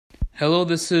Hello,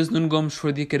 this is Nun Gomes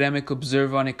for the Academic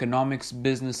Observer on Economics,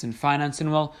 Business, and Finance.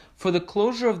 And for the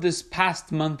closure of this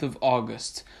past month of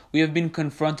August, we have been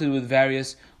confronted with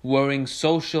various worrying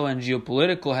social and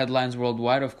geopolitical headlines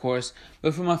worldwide, of course,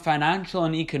 but from a financial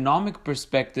and economic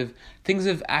perspective, things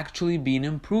have actually been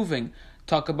improving.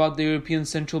 Talk about the European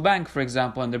Central Bank, for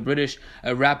example, and the British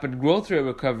rapid growth rate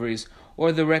recoveries,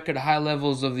 or the record high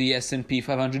levels of the S&P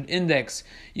 500 index.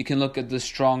 You can look at the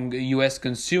strong U.S.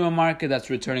 consumer market that's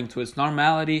returning to its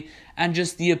normality, and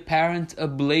just the apparent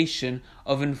ablation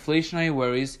of inflationary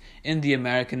worries in the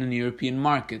American and European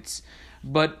markets.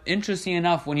 But interesting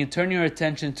enough, when you turn your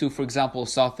attention to, for example,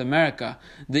 South America,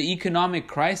 the economic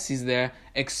crises there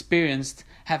experienced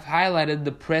have highlighted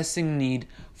the pressing need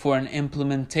for an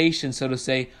implementation, so to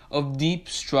say, of deep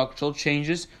structural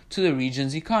changes to the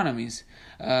region's economies.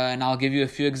 And I'll give you a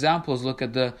few examples. Look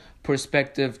at the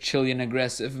prospective Chilean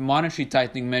aggressive monetary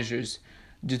tightening measures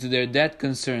due to their debt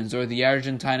concerns, or the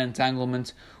Argentine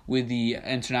entanglement with the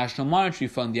International Monetary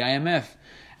Fund, the IMF.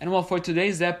 And for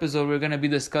today's episode, we're going to be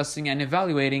discussing and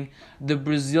evaluating the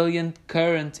Brazilian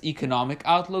current economic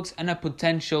outlooks and a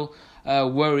potential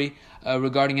worry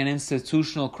regarding an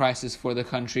institutional crisis for the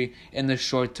country in the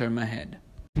short term ahead.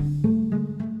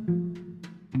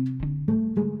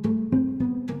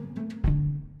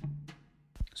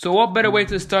 So what better way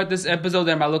to start this episode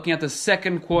than by looking at the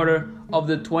second quarter of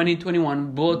the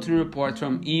 2021 Bulletin Report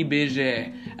from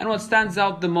IBGE. And what stands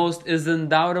out the most is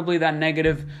undoubtedly that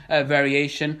negative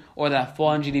variation, or that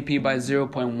fall in GDP by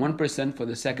 0.1% for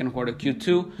the second quarter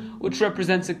Q2, which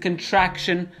represents a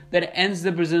contraction that ends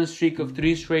the Brazilian streak of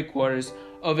 3 straight quarters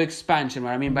of expansion.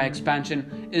 What I mean by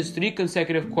expansion is 3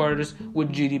 consecutive quarters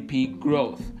with GDP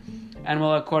growth. And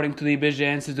according to the IBGE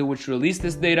Institute, which released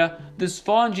this data, this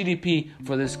fall in GDP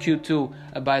for this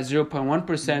Q2 by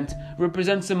 0.1%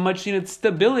 represents a much-needed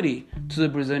stability to the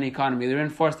Brazilian economy. They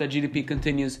reinforce that GDP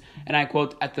continues, and I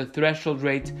quote, at the threshold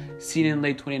rate seen in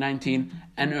late 2019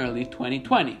 and early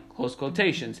 2020, close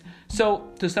quotations.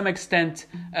 So, to some extent,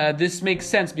 this makes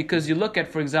sense because you look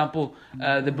at, for example,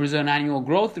 the Brazilian annual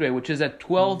growth rate, which is at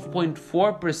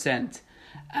 12.4%.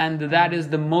 And that is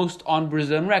the most on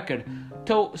Brazilian record.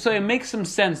 So it makes some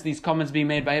sense, these comments being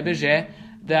made by IBGE,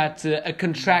 that a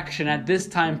contraction at this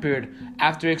time period,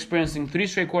 after experiencing 3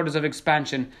 straight quarters of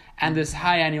expansion and this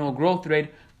high annual growth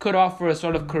rate, could offer a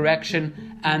sort of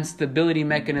correction and stability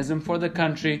mechanism for the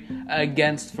country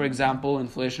against, for example,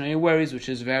 inflationary worries, which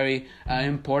is very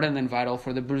important and vital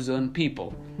for the Brazilian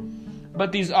people.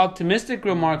 But these optimistic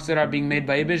remarks that are being made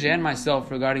by IBGE and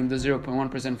myself regarding the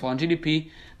 0.1% fall in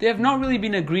GDP, they have not really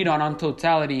been agreed on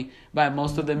totality by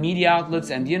most of the media outlets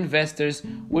and the investors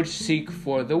which seek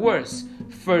for the worse.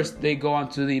 First, they go on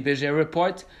to the IBGE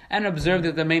report and observe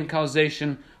that the main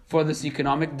causation for this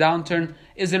economic downturn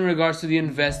is in regards to the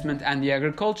investment and the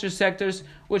agriculture sectors,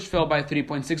 which fell by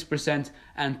 3.6%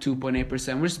 and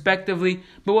 2.8% respectively.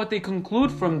 But what they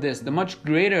conclude from this, the much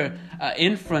greater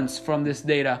inference from this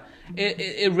data,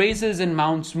 it raises and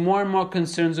mounts more and more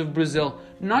concerns of Brazil,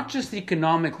 not just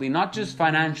economically, not just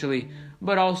financially,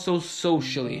 but also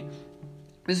socially.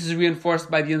 This is reinforced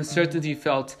by the uncertainty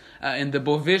felt in the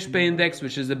Bovespa index,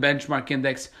 which is the benchmark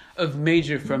index of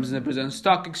major firms in the Brazilian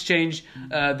stock exchange,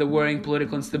 the worrying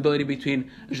political instability between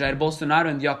Jair Bolsonaro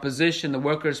and the opposition, the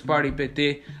Workers' Party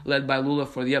PT, led by Lula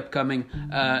for the upcoming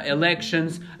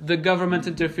elections, the government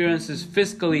interferences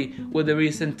fiscally with the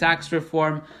recent tax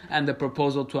reform and the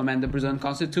proposal to amend the Brazilian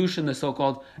constitution, the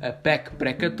so-called PEC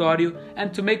precatório,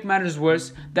 and to make matters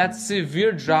worse, that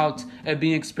severe drought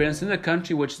being experienced in the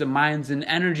country, which the Mines and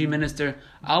Energy Minister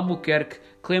Albuquerque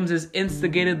claims has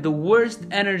instigated the worst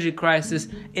energy crisis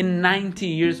in 90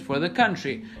 years for the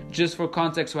country. Just for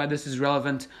context why this is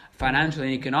relevant financially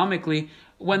and economically,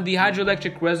 when the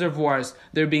hydroelectric reservoirs,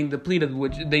 they're being depleted,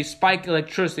 which they spike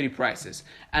electricity prices.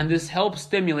 And this helps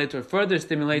stimulate or further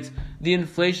stimulates the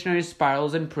inflationary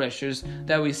spirals and pressures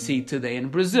that we see today in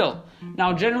Brazil.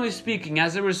 Now, generally speaking,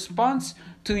 as a response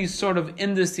to these sort of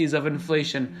indices of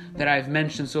inflation that I've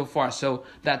mentioned so far, so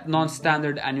that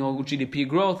non-standard annual GDP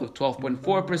growth of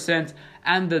 12.4%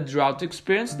 and the drought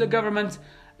experience, the government,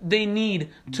 they need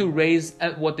to raise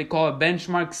what they call a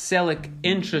benchmark Selic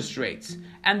interest rates.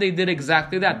 And they did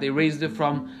exactly that. They raised it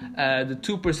from the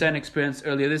 2% experienced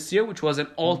earlier this year, which was an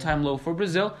all-time low for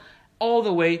Brazil, all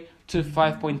the way to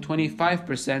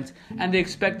 5.25%. And they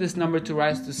expect this number to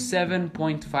rise to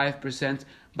 7.5%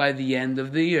 by the end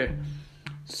of the year.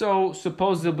 So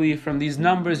supposedly from these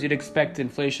numbers you'd expect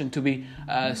inflation to be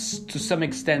to some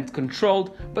extent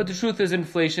controlled, but the truth is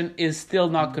inflation is still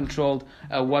not controlled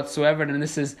whatsoever, and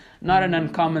this is not an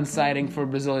uncommon sighting for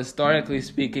Brazil historically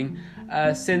speaking,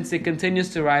 since it continues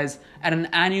to rise at an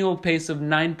annual pace of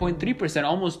 9.3%,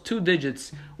 almost 2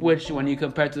 digits, which when you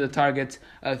compare to the target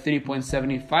of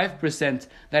 3.75%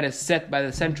 that is set by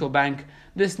the central bank,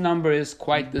 this number is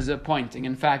quite disappointing.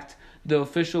 In fact, the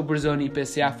official Brazilian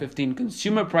IPCA 15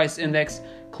 Consumer Price Index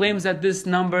claims that this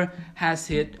number has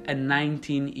hit a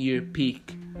 19-year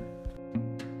peak.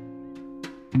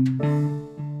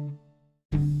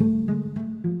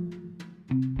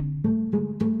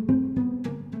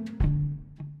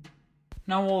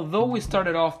 Now, although we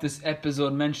started off this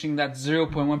episode mentioning that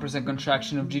 0.1%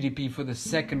 contraction of GDP for the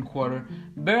second quarter,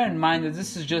 bear in mind that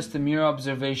this is just a mere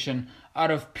observation out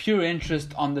of pure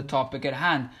interest on the topic at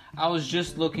hand. I was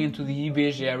just looking into the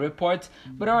IBGE report,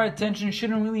 but our attention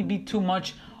shouldn't really be too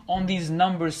much on these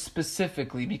numbers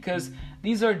specifically, because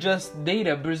these are just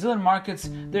data. Brazilian markets,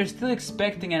 they're still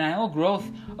expecting an annual growth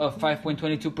of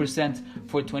 5.22%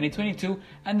 for 2022,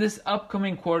 and this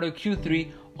upcoming quarter,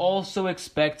 Q3, also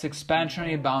expects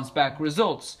expansionary bounce-back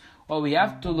results. What we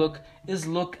have to look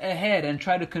ahead and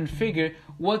try to configure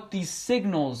what these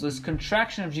signals, this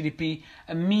contraction of GDP,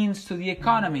 means to the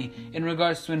economy in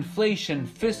regards to inflation,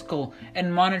 fiscal,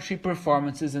 and monetary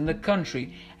performances in the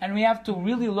country. And we have to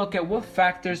really look at what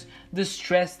factors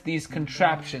distress these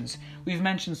contractions. We've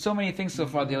mentioned so many things so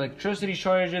far: the electricity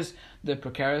shortages, the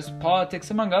precarious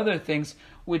politics, among other things,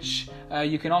 which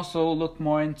you can also look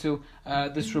more into.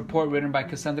 This report written by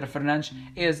Cassandra Fernandes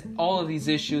is all of these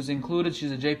issues included.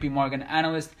 She's a JP Morgan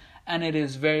analyst, and it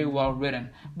is very well written.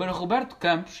 But Roberto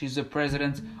Campos, she's the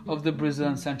president of the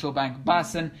Brazilian Central Bank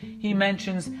Basin, he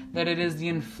mentions that it is the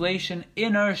inflation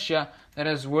inertia that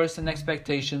has worsened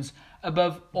expectations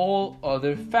above all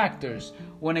other factors.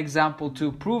 One example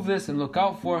to prove this and look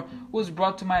out for was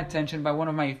brought to my attention by one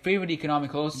of my favorite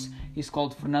economic hosts. He's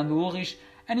called Fernando Ulrich,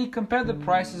 and he compared the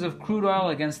prices of crude oil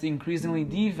against the increasingly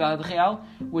devalued real,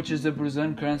 which is the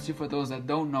Brazilian currency for those that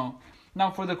don't know. Now,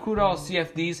 for the crude oil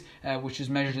CFDs, which is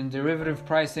measured in derivative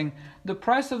pricing, the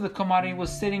price of the commodity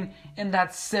was sitting in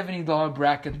that $70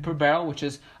 bracket per barrel, which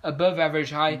is above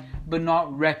average high, but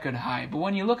not record high. But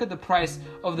when you look at the price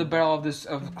of the barrel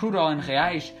of crude oil in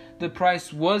reais, the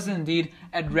price was indeed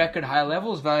at record high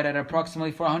levels, valued at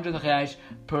approximately 400 reais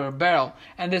per barrel.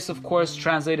 And this, of course,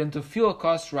 translated into fuel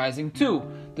costs rising too.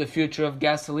 The future of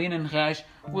gasoline in reais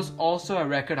was also at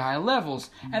record high levels.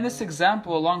 And this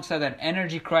example, alongside that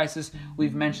energy crisis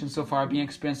we've mentioned so far being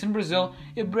experienced in Brazil,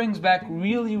 it brings back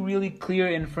really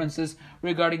clear inferences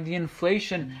regarding the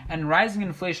inflation and rising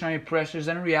inflationary pressures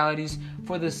and realities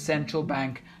for the central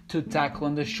bank to tackle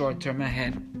in the short term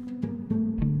ahead.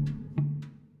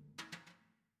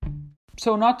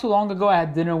 So not too long ago, I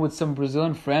had dinner with some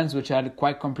Brazilian friends which had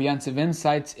quite comprehensive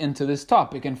insights into this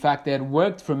topic. In fact, they had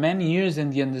worked for many years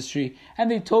in the industry, and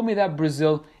they told me that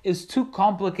Brazil is too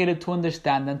complicated to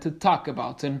understand and to talk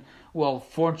about. And well,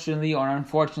 fortunately or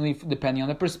unfortunately, depending on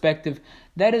the perspective,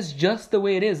 that is just the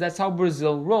way it is. That's how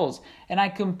Brazil rolls. And I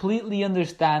completely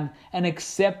understand and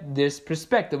accept this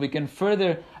perspective. We can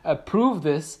further prove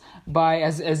this by,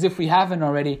 as if we haven't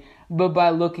already, but by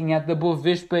looking at the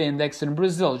Bovespa index in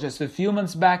Brazil. Just a few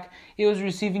months back, it was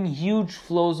receiving huge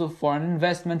flows of foreign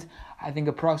investment. I think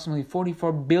approximately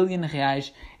 44 billion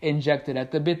reais injected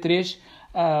at the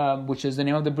B3, which is the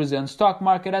name of the Brazilian stock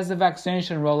market, as the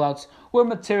vaccination rollouts were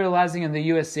materializing and the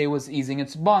USA was easing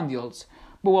its bond yields.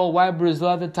 But well, why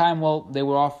Brazil at the time? Well, they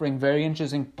were offering very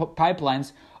interesting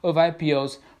pipelines of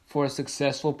IPOs for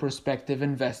successful prospective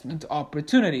investment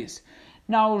opportunities.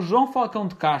 Now, João Falcão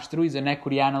de Castro is an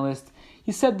equity analyst.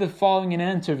 He said the following in an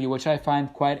interview, which I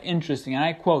find quite interesting, and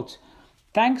I quote,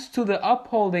 "Thanks to the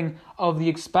upholding of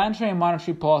the expansionary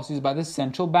monetary policies by the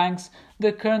central banks,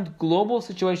 the current global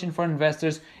situation for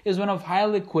investors is one of high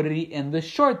liquidity in the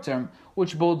short term,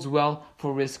 which bodes well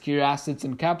for riskier assets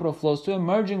and capital flows to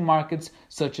emerging markets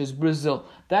such as Brazil.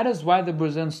 That is why the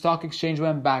Brazilian Stock Exchange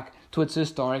went back to its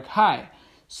historic high."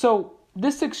 So,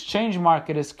 this exchange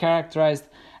market is characterized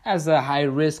as a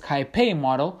high-risk, high-pay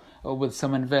model, with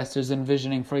some investors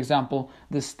envisioning, for example,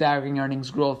 the staggering earnings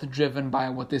growth driven by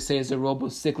what they say is a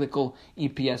robust cyclical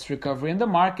EPS recovery in the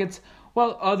markets,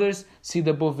 while others see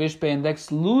the Bovespa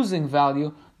index losing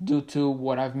value due to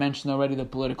what I've mentioned already, the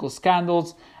political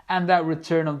scandals and that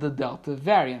return of the Delta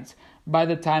variant. By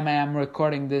the time I am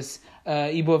recording this,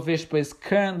 Ibovespa is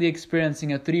currently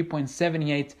experiencing a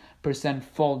 3.78%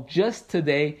 fall just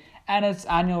today, and its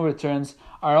annual returns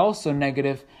are also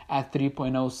negative at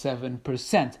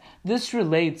 3.07%. This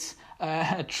relates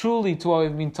truly to what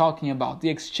we've been talking about. The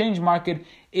exchange market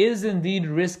is indeed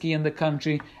risky in the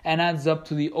country and adds up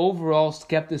to the overall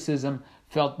skepticism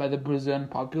felt by the Brazilian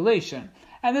population.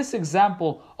 And this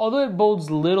example, although it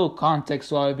bodes little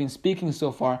context while I've been speaking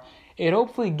so far, it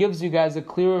hopefully gives you guys a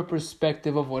clearer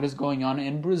perspective of what is going on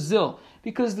in Brazil,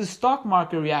 because the stock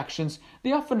market reactions,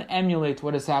 they often emulate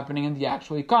what is happening in the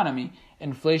actual economy.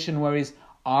 Inflation worries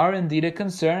are indeed a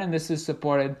concern, and this is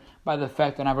supported by the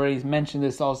fact, and I've already mentioned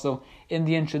this also in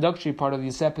the introductory part of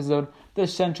this episode, the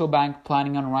central bank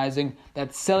planning on rising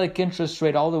that Selic interest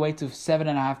rate all the way to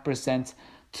 7.5%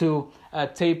 to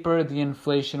taper the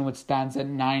inflation, which stands at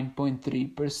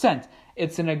 9.3%.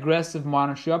 It's an aggressive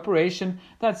monetary operation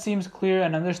that seems clear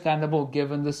and understandable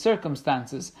given the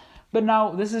circumstances. But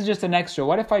now, this is just an extra.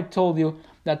 What if I told you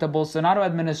that the Bolsonaro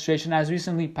administration has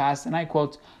recently passed, and I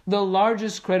quote, the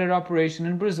largest credit operation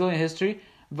in Brazilian history,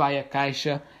 via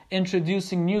Caixa,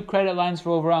 introducing new credit lines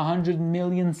for over 100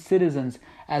 million citizens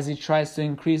as he tries to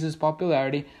increase his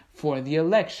popularity for the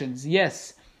elections.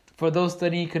 Yes, for those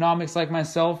studying economics like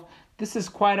myself, this is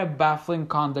quite a baffling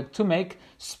conduct to make,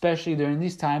 especially during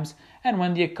these times and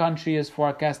when the country is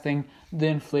forecasting the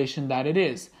inflation that it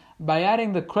is. By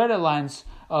adding the credit lines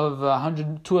of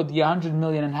 100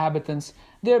 million inhabitants,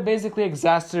 they're basically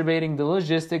exacerbating the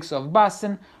logistics of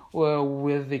Basin,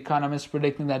 with economists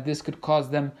predicting that this could cause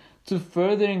them to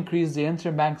further increase the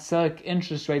interbank Selic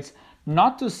interest rates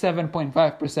not to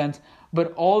 7.5%,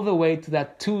 but all the way to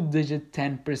that two-digit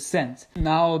 10%.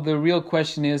 Now, the real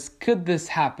question is, could this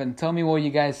happen? Tell me what you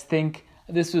guys think.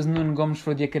 This was Nuno Gomes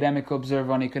for the Academic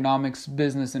Observer on Economics,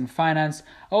 Business, and Finance.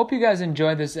 I hope you guys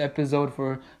enjoyed this episode.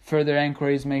 For further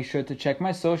inquiries, make sure to check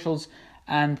my socials,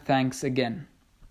 and thanks again.